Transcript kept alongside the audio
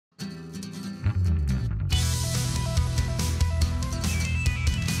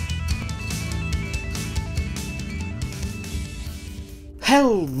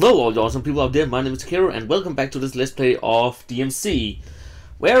Hello all you awesome people out there, my name is Takeru and welcome back to this Let's Play of DMC,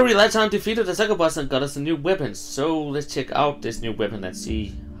 where we last time defeated the second boss and got us a new weapon. So let's check out this new weapon and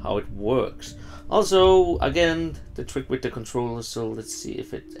see how it works. Also, again, the trick with the controller, so let's see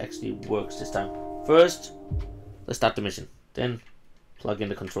if it actually works this time. First, let's start the mission, then plug in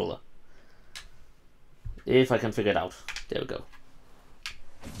the controller. If I can figure it out. There we go.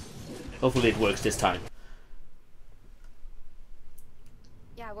 Hopefully it works this time.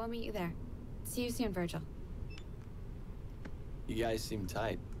 Yeah, we'll meet you there. See you soon, Virgil. You guys seem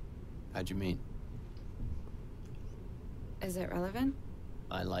tight. How'd you meet? Is it relevant?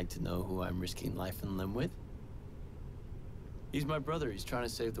 I'd like to know who I'm risking life and limb with. He's my brother. He's trying to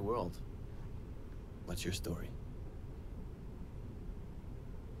save the world. What's your story?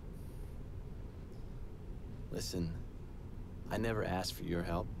 Listen, I never asked for your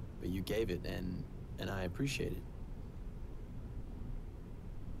help, but you gave it, and I appreciate it.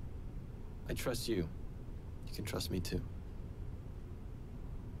 I trust you. You can trust me too.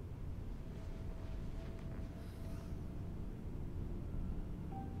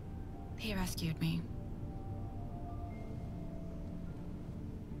 He rescued me.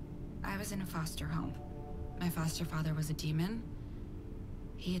 I was in a foster home. My foster father was a demon.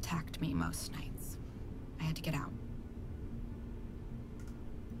 He attacked me most nights. I had to get out.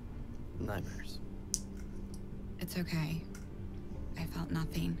 Nightmares. It's okay. I felt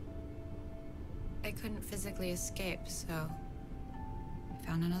nothing. I couldn't physically escape, so I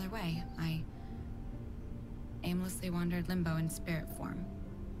found another way. I aimlessly wandered limbo in spirit form.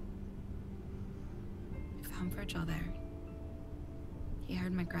 I found Virgil there. He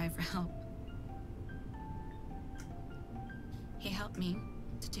heard my cry for help. He helped me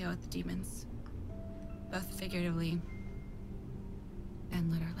to deal with the demons, both figuratively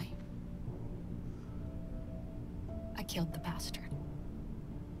and literally. I killed the bastard.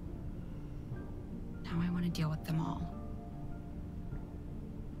 Now I want to deal with them all.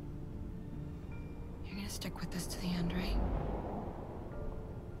 You're gonna stick with this to the end, right?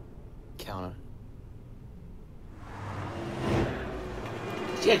 Counter.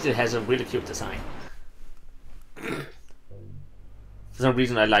 She actually has a really cute design. For some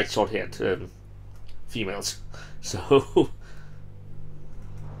reason I like short-haired females. So...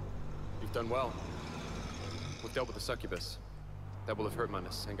 You've done well. We've dealt with the succubus. That will have hurt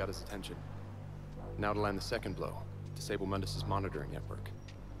Mundus and got his attention. Now to land the second blow, disable Mundus's monitoring network.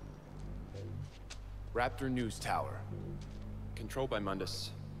 Raptor News Tower. Controlled by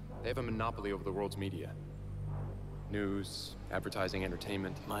Mundus, they have a monopoly over the world's media. News, advertising,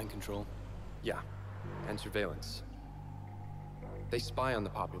 entertainment. Mind control. Yeah, and surveillance. They spy on the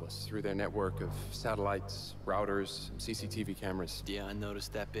populace through their network of satellites, routers, CCTV cameras. Yeah, I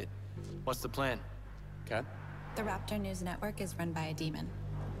noticed that bit. What's the plan? Cat? The Raptor News Network is run by a demon,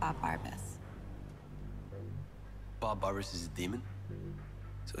 Bob Barbas. Bob Barbas is a demon?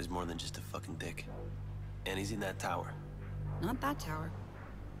 So he's more than just a fucking dick. And he's in that tower. Not that tower.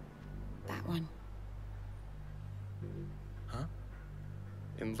 That one. Huh?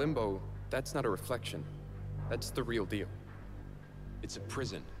 In Limbo, that's not a reflection. That's the real deal. It's a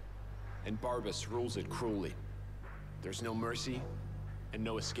prison, and Barbas rules it cruelly. There's no mercy, and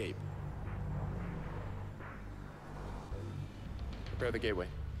no escape. Prepare the gateway.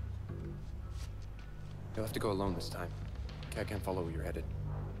 You'll have to go alone this time. Cat can't follow where you're headed.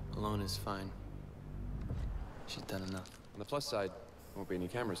 Alone is fine. She's done enough. On the plus side, there won't be any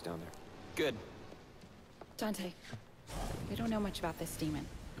cameras down there. Good. Dante, we don't know much about this demon.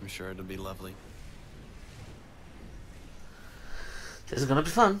 I'm sure it'll be lovely. This is gonna be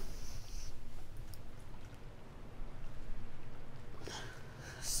fun.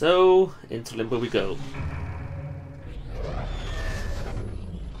 So, into Limbo we go.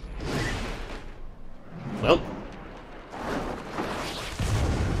 Well.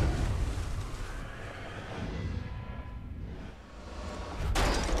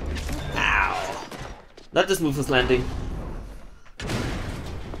 Ow. Not the smoothest landing.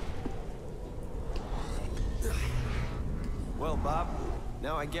 Well, Bob,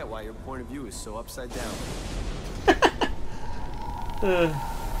 now I get why your point of view is so upside down.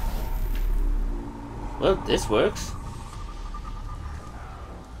 Well, this works.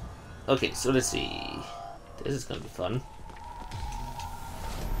 Okay, so let's see. This is gonna be fun.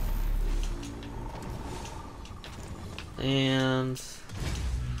 And...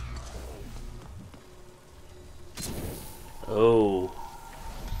 oh.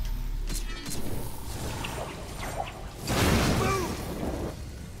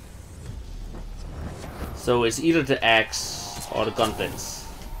 So it's either the axe or the gauntlets.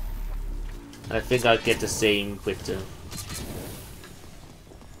 And I think I'll get the same with the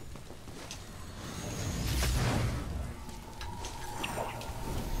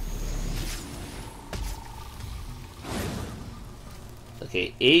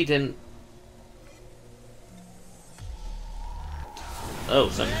Okay, 8 and... Oh,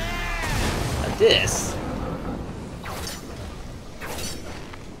 so... Like this.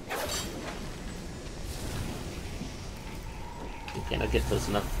 You cannot get close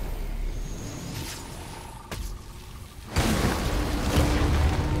enough.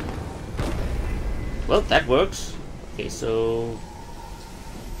 Well, that works. Okay, so...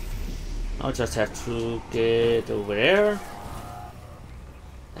 Now I just have to get over there.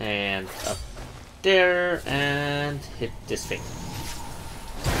 And up there, and hit this thing.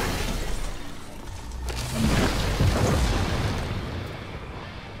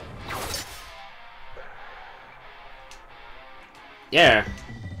 Yeah.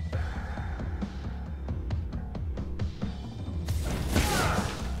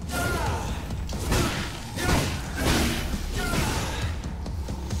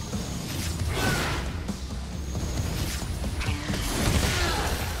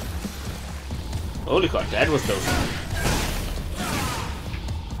 Holy god, that was close.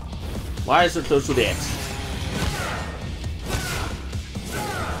 Why is it close to the edge?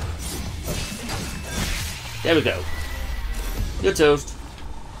 There we go. You're toast.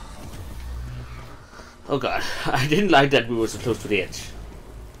 Oh god, I didn't like that we were so close to the edge.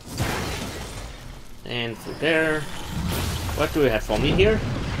 And through there. What do we have for me here?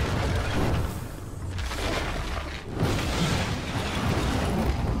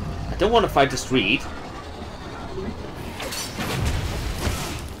 I don't want to fight the street.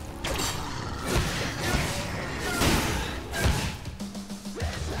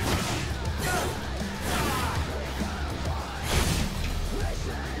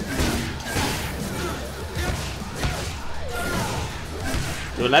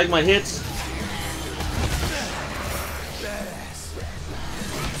 Do you like my hits?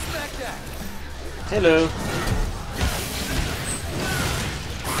 Hello.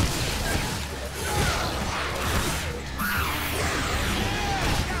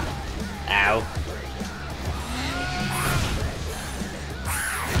 Ow.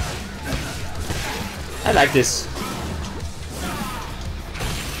 I like this.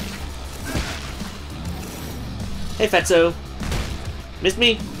 Hey, Fatso. Missed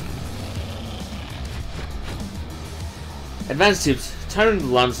me? Advanced tips. Tyrant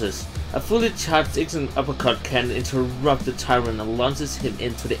launches. A fully charged instant uppercut can interrupt the Tyrant and launches him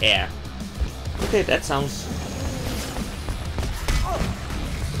into the air. Okay, that sounds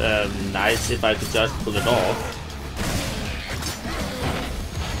nice if I could just pull it off.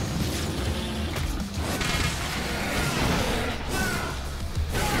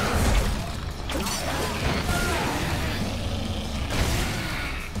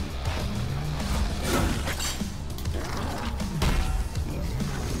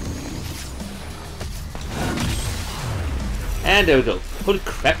 And there we go. Holy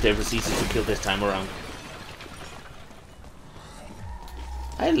crap, that was easy to kill this time around.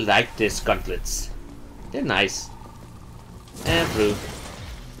 I like these gauntlets. They're nice. And through.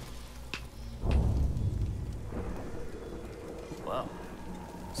 Wow.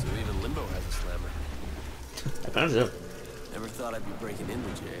 So even Limbo has a slammer. Apparently so. Never thought I'd be breaking into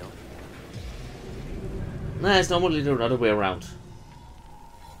jail. Nah, it's normally the other way around.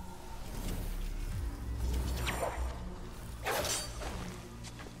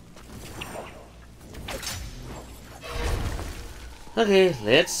 Okay,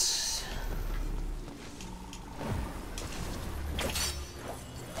 let's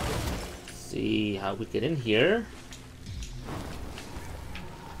see how we get in here.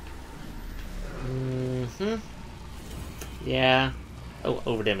 Yeah. Oh,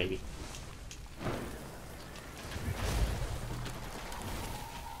 over there maybe.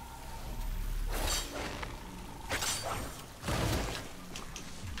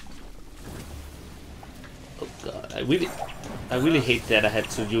 Oh god, I really hate that I had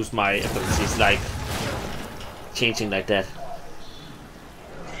to use my abilities like changing like that.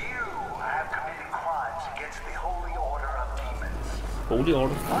 You have committed crimes against the Holy Order of Demons. Holy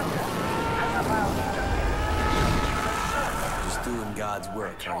Order? Just doing God's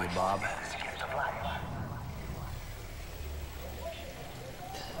work, are you, Bob?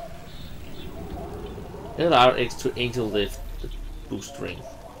 LRX to Angel Lift boost ring.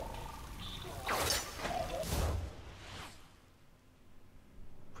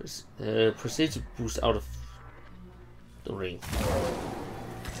 Proceed to boost out of the ring.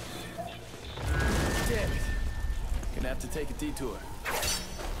 Damn it. Gonna have to take a detour.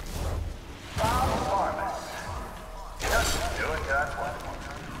 Just do it that way.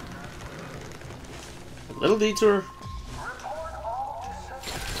 A little detour. Report all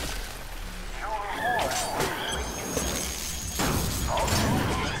decisions. Your reward. Okay.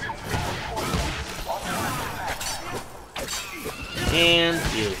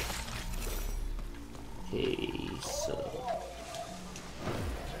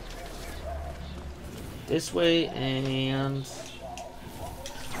 this way and...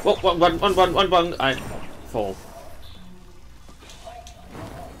 Whoa, one, I fall.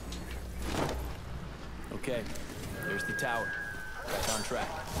 Okay, there's the tower. Back on track.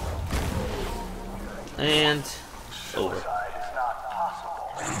 And over.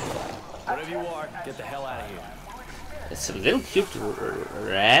 Whatever you are, get the hell out of here. It's a little cute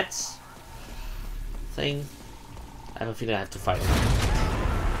rat thing. I have a feeling I have to fight it.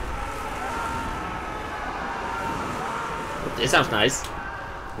 But this sounds nice.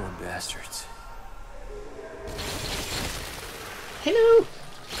 Poor bastards. Hello.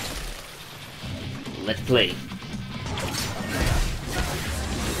 Let's play.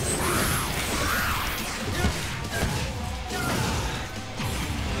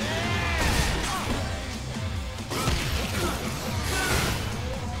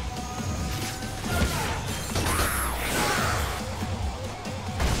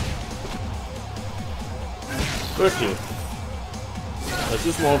 First you. Those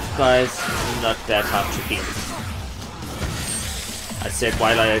two small guys not that hard to beat. I said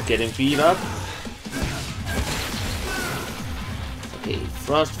while I am getting beat up. Okay,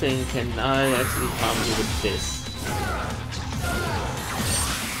 Frost thing, can I actually harm you with this?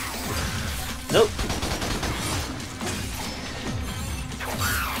 Nope.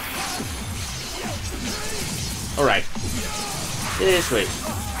 Alright. This way.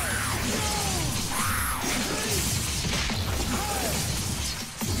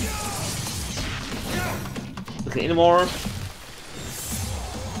 Okay, anymore?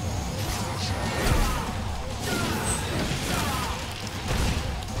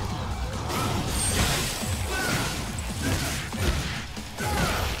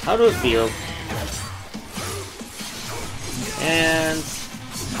 How do it feel? And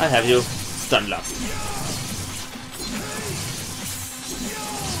I have you stun locked.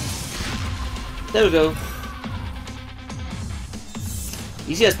 There we go.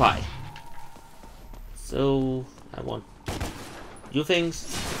 Easy as pie. So I want you things.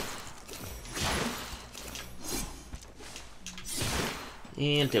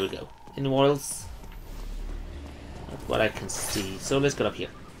 And there we go. Anywhere else? Not what I can see. So let's get up here.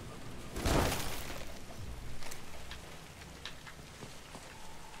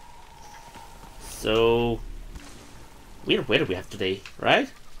 So weird weather we have today,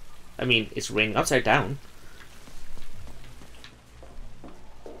 right? I mean, it's raining upside down.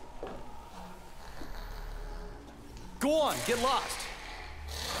 Go on, get lost.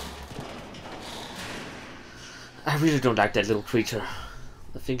 I really don't like that little creature.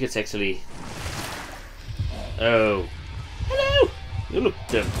 I think it's actually... Oh. Hello! You look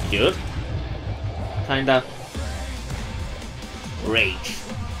good. Kinda. Rage.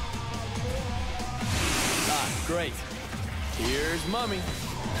 Ah, great. Here's Mummy.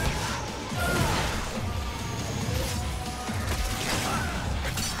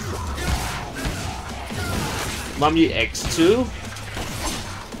 Mummy X2.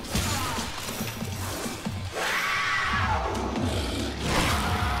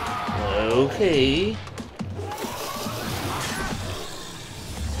 Okay.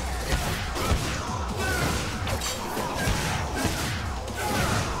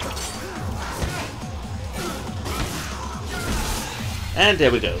 And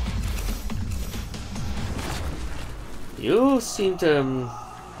there we go. You seemed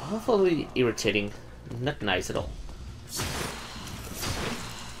awfully irritating. Not nice at all.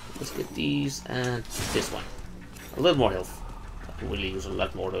 Let's get these and this one. A little more health. I can really use a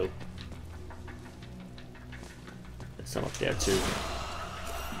lot more though. There's some up there too.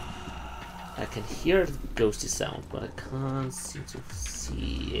 I can hear the ghosty sound, but I can't seem to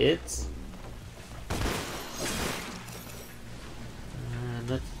see it.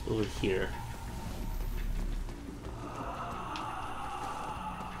 Not over here.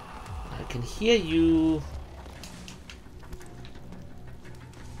 I can hear you.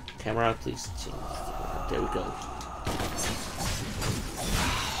 Camera, please change. There we go.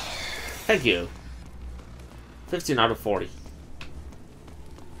 Thank you. 15 out of 40.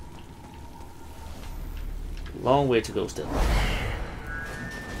 Long way to go still.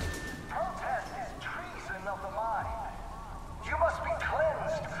 Protest is treason of the mind. You must be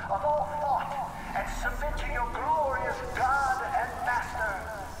cleansed of all thought and submit to your glorious God and Master,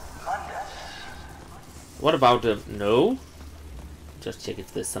 Mundus. What about the... No? Just check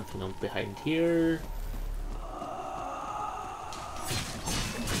if there's something on behind here.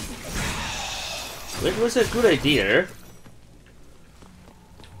 It was a good idea.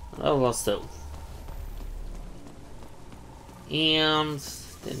 Oh, also. And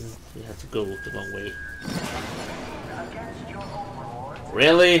then we have to go the long way.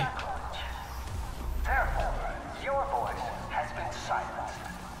 Really? There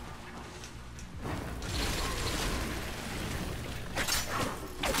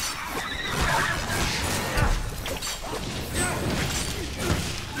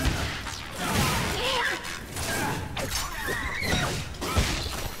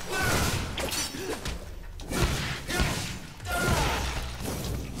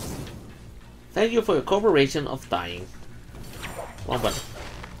Thank you for your cooperation of dying. One button.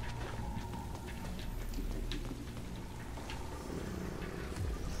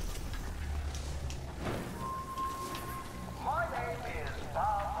 My name is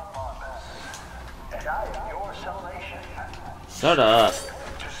Bob Barbas, and I am your salvation. Shut up.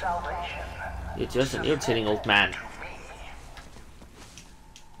 To salvation. You're just an irritating old man. To me.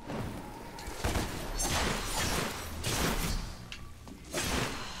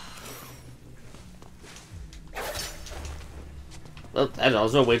 Well, that's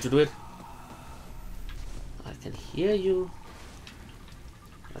also a way to do it. I can hear you.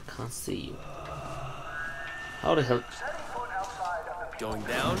 I can't see you. How the hell? Setting foot outside of the Going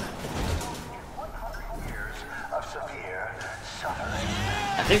down? 100 years of severe suffering.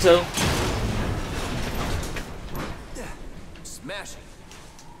 I think so. Smashing.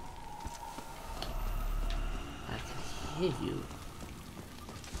 I can hear you.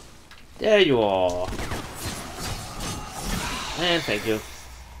 There you are. And thank you.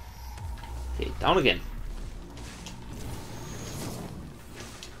 Okay, down again.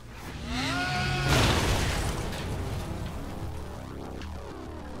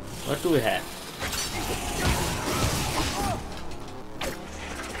 What do we have?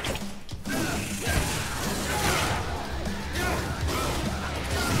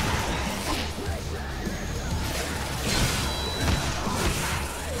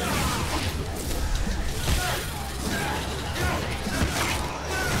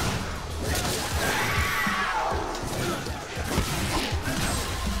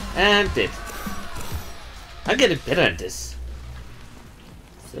 And did. I'm getting better at this.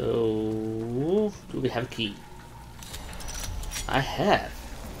 So, do we have a key? I have.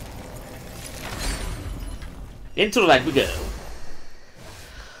 Into the light we go.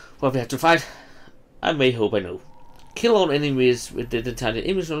 What we have to fight? I may hope I know. Kill all enemies with the target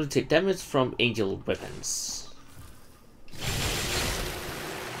image, only take damage from angel weapons.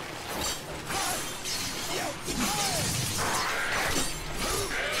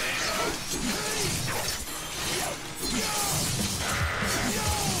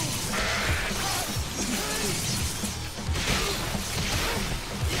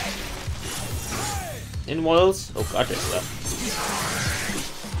 In Wales? Oh god, there's stuff.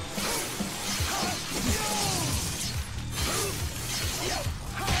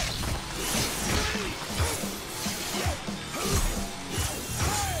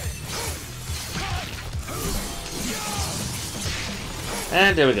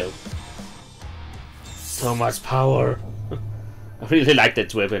 And there we go. So much power. I really like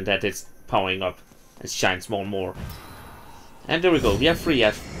that weapon that it's powering up and shines more and more. And there we go. We have 3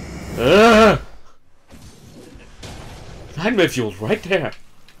 F. Nightmare fuel right there.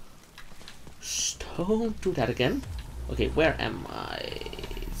 Shh, don't do that again. Okay, where am I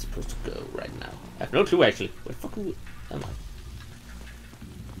supposed to go right now? I have no clue actually. Where the fuck am I?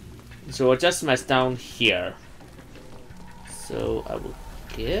 So I just smashed down here. So I will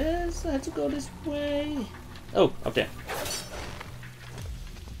guess I have to go this way. Oh, up there.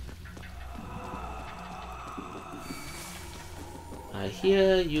 I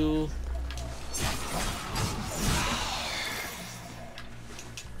hear you.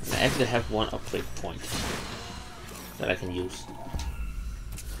 I actually have one upgrade point that I can use.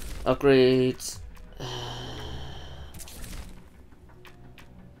 Upgrades.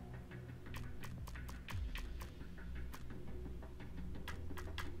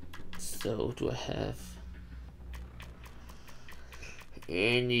 So, do I have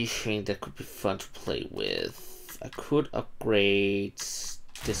anything that could be fun to play with? I could upgrade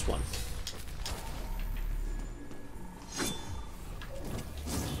this one.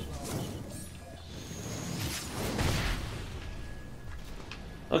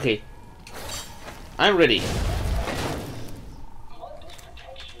 Okay, I'm ready.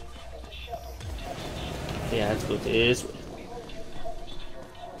 Yeah, let's go this way.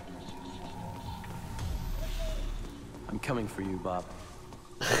 I'm coming for you, Bob.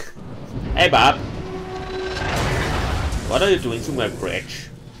 Hey, Bob. What are you doing to my bridge?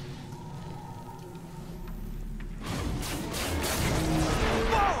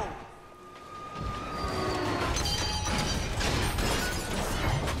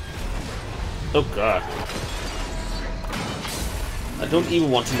 Oh god. I don't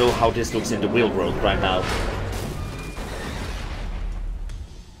even want to know how this looks in the real world right now.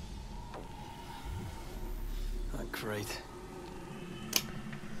 Not great.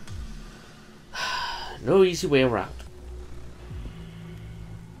 No easy way around.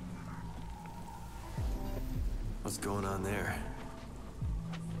 What's going on there?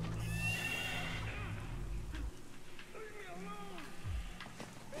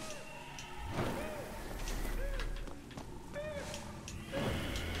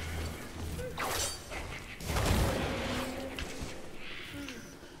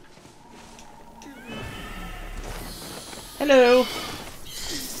 Hello!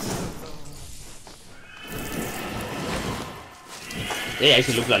 They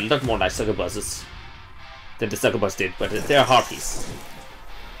actually look a lot more like succubuses than the succubus did, but they're harpies.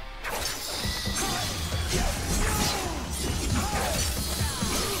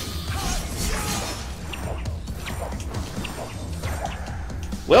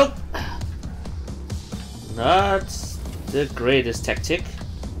 Well, not the greatest tactic.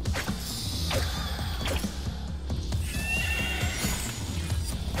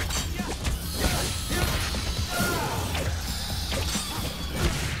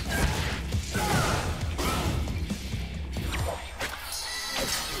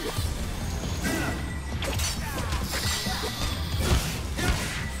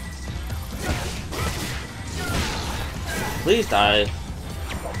 Please die.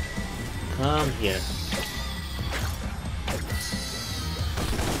 Come here.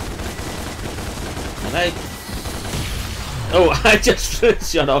 And oh, I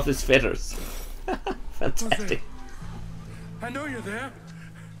just shot off his feathers. Fantastic. I know you're there.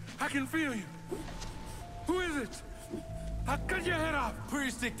 I can feel you. Who is it? I'll cut your head off. Put your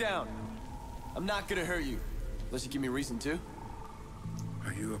stick down. I'm not gonna hurt you. Unless you give me a reason to.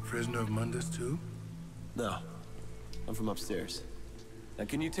 Are you a prisoner of Mundus too? No. I'm from upstairs. Now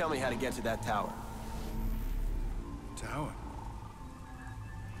can you tell me how to get to that tower? Tower?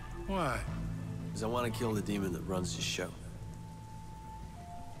 Why? Because I want to kill the demon that runs this show.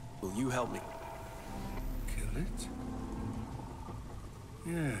 Will you help me? Kill it?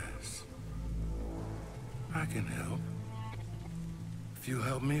 Yes. I can help. If you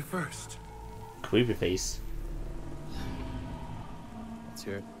help me first. Creepy face. Let's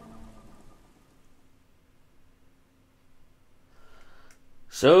hear it.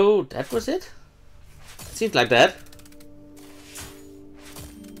 So that was it? Seems like that.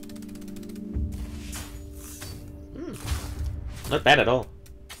 Not bad at all.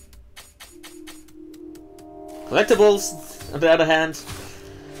 Collectibles, on the other hand,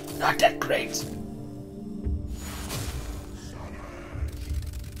 not that great.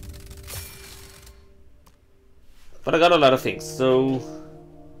 But I got a lot of things, so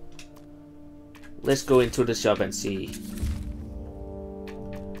let's go into the shop and see.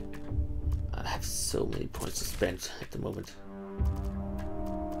 I have so many points to spend at the moment.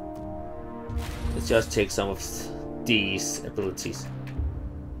 Let's just take some of these abilities.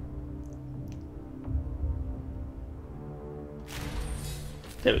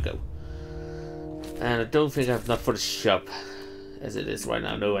 There we go. And I don't think I have enough for the shop as it is right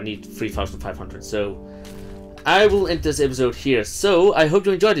now. No, I need 3,500. So I will end this episode here. So I hope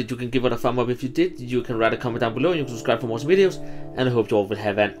you enjoyed it. You can give it a thumb up if you did. You can write a comment down below. You can subscribe for more videos. And I hope you all will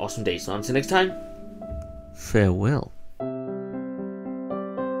have an awesome day. So until next time, farewell.